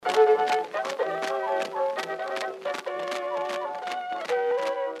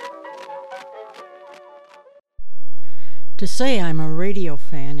To say I'm a radio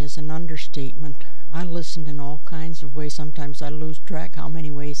fan is an understatement. I listened in all kinds of ways. Sometimes I lose track how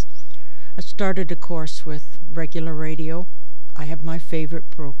many ways. I started, of course, with regular radio. I have my favorite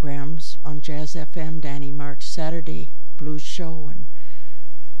programs on Jazz FM, Danny Mark's Saturday Blues Show, and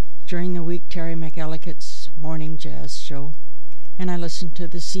during the week, Terry McEllicott's Morning Jazz Show. And I listen to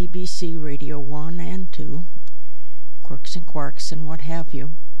the CBC Radio 1 and 2, Quirks and Quarks and what have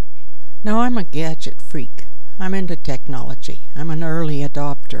you. Now, I'm a gadget freak. I'm into technology. I'm an early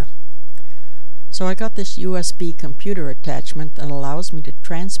adopter. So I got this USB computer attachment that allows me to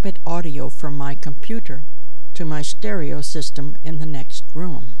transmit audio from my computer to my stereo system in the next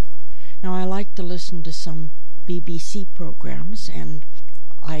room. Now I like to listen to some BBC programs, and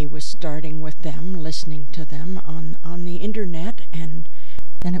I was starting with them, listening to them on the internet, and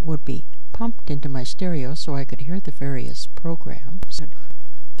then it would be pumped into my stereo so I could hear the various programs.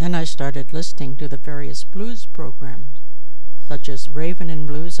 Then I started listening to the various blues programs, such as Raven and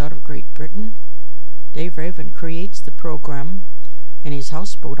Blues out of Great Britain. Dave Raven creates the program in his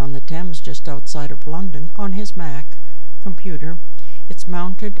houseboat on the Thames just outside of London on his Mac computer. It's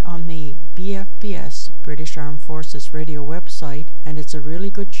mounted on the BFBS, British Armed Forces radio website, and it's a really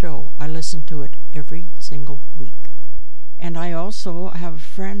good show. I listen to it every single week. And I also have a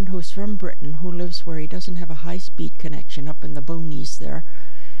friend who's from Britain who lives where he doesn't have a high-speed connection up in the boonies there.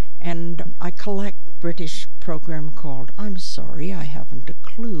 And I collect British program called I'm Sorry, I Haven't a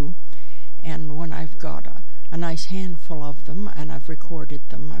Clue. And when I've got a nice handful of them and I've recorded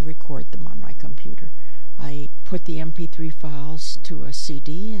them, I record them on my computer. I put the MP3 files to a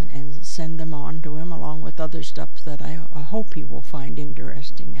CD and send them on to him along with other stuff that I hope he will find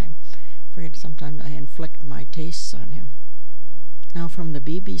interesting. I'm afraid sometimes I inflict my tastes on him. Now from the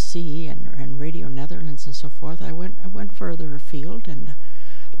BBC and Radio Netherlands and so forth, I went further afield, and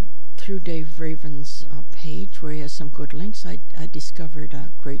through Dave Raven's page, where he has some good links, I discovered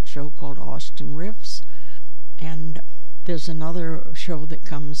a great show called Austin Riffs. And there's another show that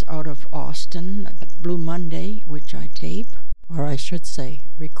comes out of Austin, Blue Monday, which I tape, or I should say,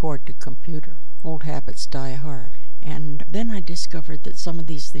 record to computer. Old habits die hard. And then I discovered that some of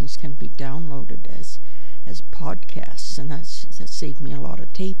these things can be downloaded as podcasts, and that saved me a lot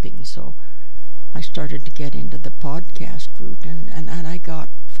of taping. So I started to get into the podcast route, and I got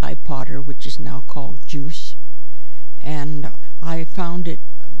iPodder, which is now called Juice, and I found it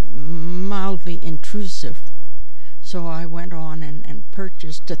mildly intrusive. So I went on and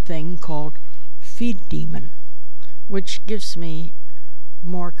purchased a thing called Feed Demon, which gives me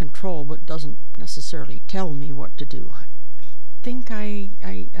more control but doesn't necessarily tell me what to do. I think I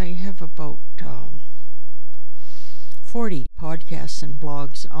have about 40 podcasts and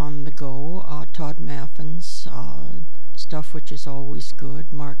blogs on the go. Todd Maffin's stuff, which is always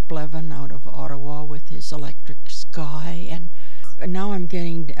good. Mark Blevin out of Ottawa with his Electric Sky, and now I'm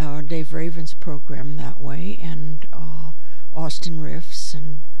getting Dave Raven's program that way, and Austin Riffs,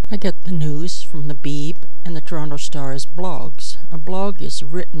 and I get the news from the Beeb and the Toronto Star's blogs. A blog is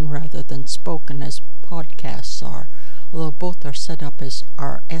written rather than spoken, as podcasts are, although both are set up as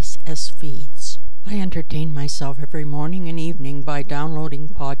RSS feeds. I entertain myself every morning and evening by downloading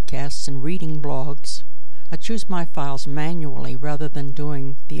podcasts and reading blogs. I choose my files manually rather than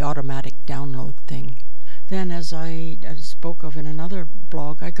doing the automatic download thing. Then, as I spoke of in another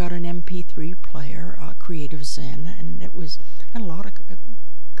blog, I got an MP3 player, Creative Zen, and it had a lot of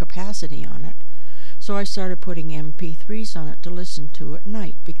capacity on it. So I started putting MP3s on it to listen to at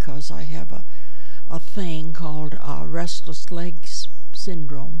night, because I have a thing called restless legs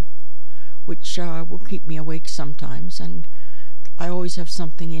syndrome, which will keep me awake sometimes, and I always have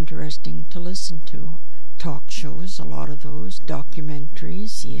something interesting to listen to. Talk shows, a lot of those,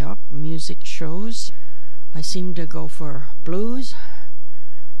 documentaries, yep, music shows. I seem to go for blues,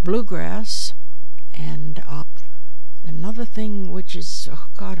 bluegrass, and another thing which is,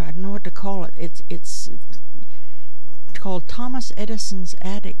 I don't know what to call it. It's called Thomas Edison's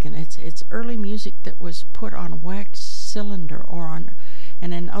Attic, and it's early music that was put on wax cylinder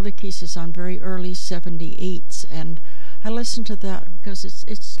and in other cases on very early 78s, and I listen to that because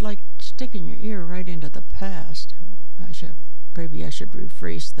it's like sticking your ear right into the past. Maybe I should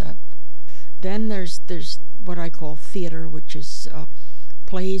rephrase that. Then there's what I call theater, which is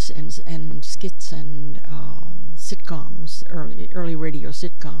plays and skits and sitcoms, early radio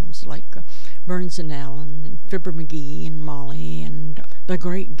sitcoms like Burns and Allen and Fibber McGee and Molly and The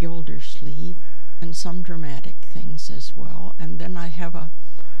Great Gildersleeve, and some dramatic things as well. And then I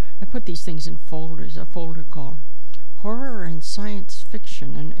put these things in folders. A folder called Horror and Science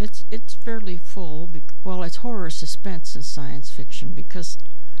Fiction, and it's fairly full. Well, it's horror, suspense, and science fiction, because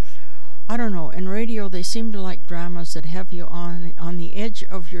I don't know, in radio they seem to like dramas that have you on the edge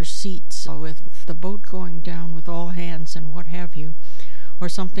of your seats with the boat going down with all hands and what have you, or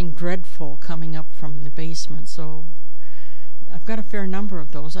something dreadful coming up from the basement. So I've got a fair number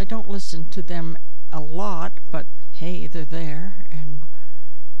of those. I don't listen to them a lot, but hey, they're there, and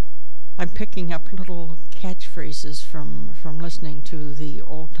I'm picking up little catchphrases from listening to the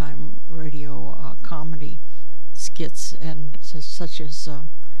old-time radio comedy skits, and such as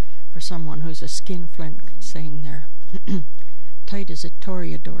for someone who's a skinflint saying they're tight as a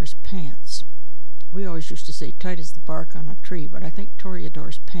toreador's pants. We always used to say tight as the bark on a tree, but I think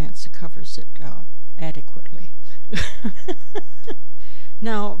toreador's pants covers it adequately.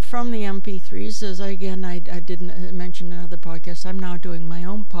 Now, from the MP3s, as I didn't mention in other podcasts, I'm now doing my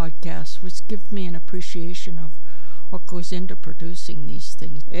own podcast, which gives me an appreciation of what goes into producing these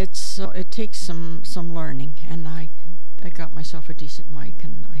things. It takes some learning, and I got myself a decent mic,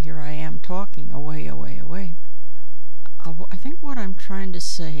 and here I am talking away. I think what I'm trying to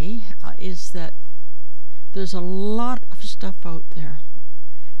say is that there's a lot of stuff out there,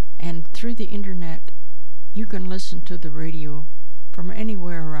 and through the internet, you can listen to the radio from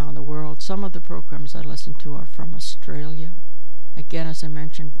anywhere around the world. Some of the programs I listen to are from Australia. Again, as I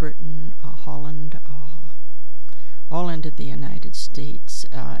mentioned, Britain, Holland, all into the United States.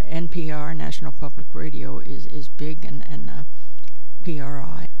 NPR, National Public Radio, is big, and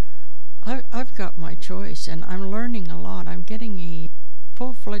PRI. I've got my choice, and I'm learning a lot. I'm getting a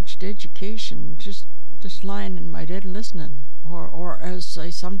full-fledged education just lying in my bed listening, or as I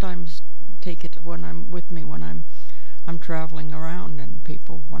sometimes take it when I'm traveling around, and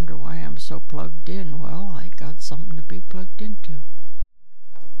people wonder why I'm so plugged in. Well, I got something to be plugged into.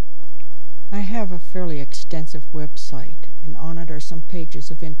 I have a fairly extensive website, and on it are some pages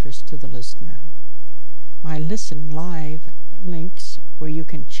of interest to the listener. My Listen Live links, where you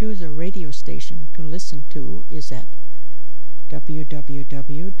can choose a radio station to listen to, is at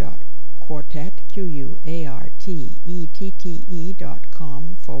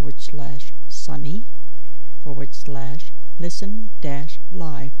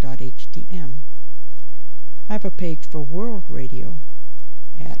I have a page for World Radio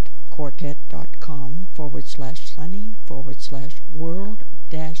at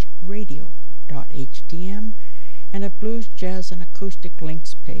quartet.com/sunny/world-radio.htm, and a blues, jazz, and acoustic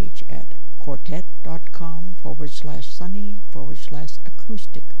links page at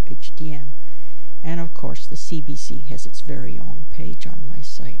quartet.com/sunny/acoustic-htm. And of course, the CBC has its very own page on my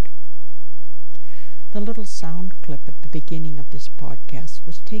site. The little sound clip at the beginning of this podcast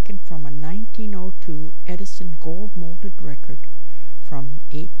was taken from a 1902 Edison gold-molded record from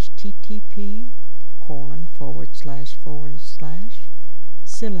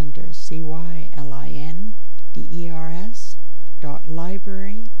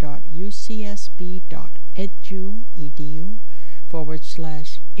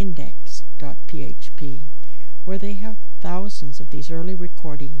where they have thousands of these early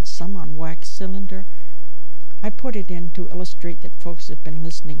recordings, some on wax cylinder. I put it in to illustrate that folks have been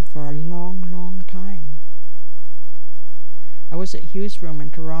listening for a long time. I was at Hughes Room in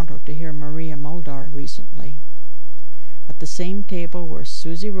Toronto to hear Maria Muldaur recently. At the same table were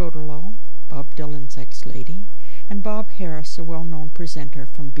Susie Rodolo, Bob Dylan's ex-lady, and Bob Harris, a well-known presenter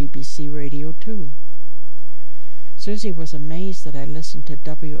from BBC Radio 2. Susie was amazed that I listened to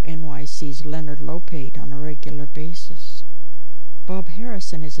WNYC's Leonard Lopate on a regular basis. Bob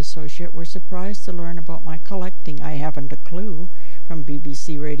Harris and his associate were surprised to learn about my collecting I Haven't a Clue from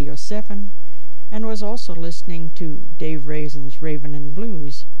BBC Radio 7, and was also listening to Dave Raisin's Raven and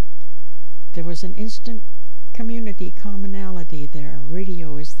Blues. There was an instant community commonality there.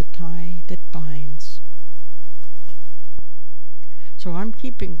 Radio is the tie that binds. So I'm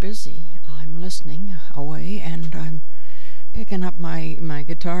keeping busy. I'm listening away, and I'm picking up my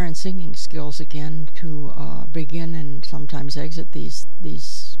guitar and singing skills again to begin and sometimes exit these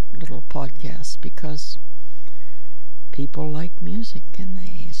little podcasts, because people like music, and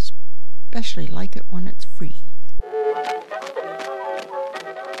they especially like it when it's free.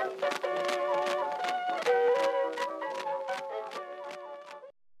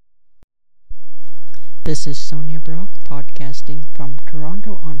 This is Sonia Brock podcasting from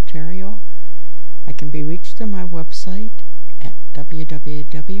Toronto, Ontario. I can be reached through my website at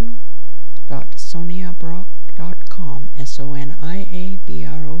www.soniabrock.com,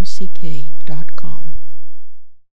 SONIABROCK.com.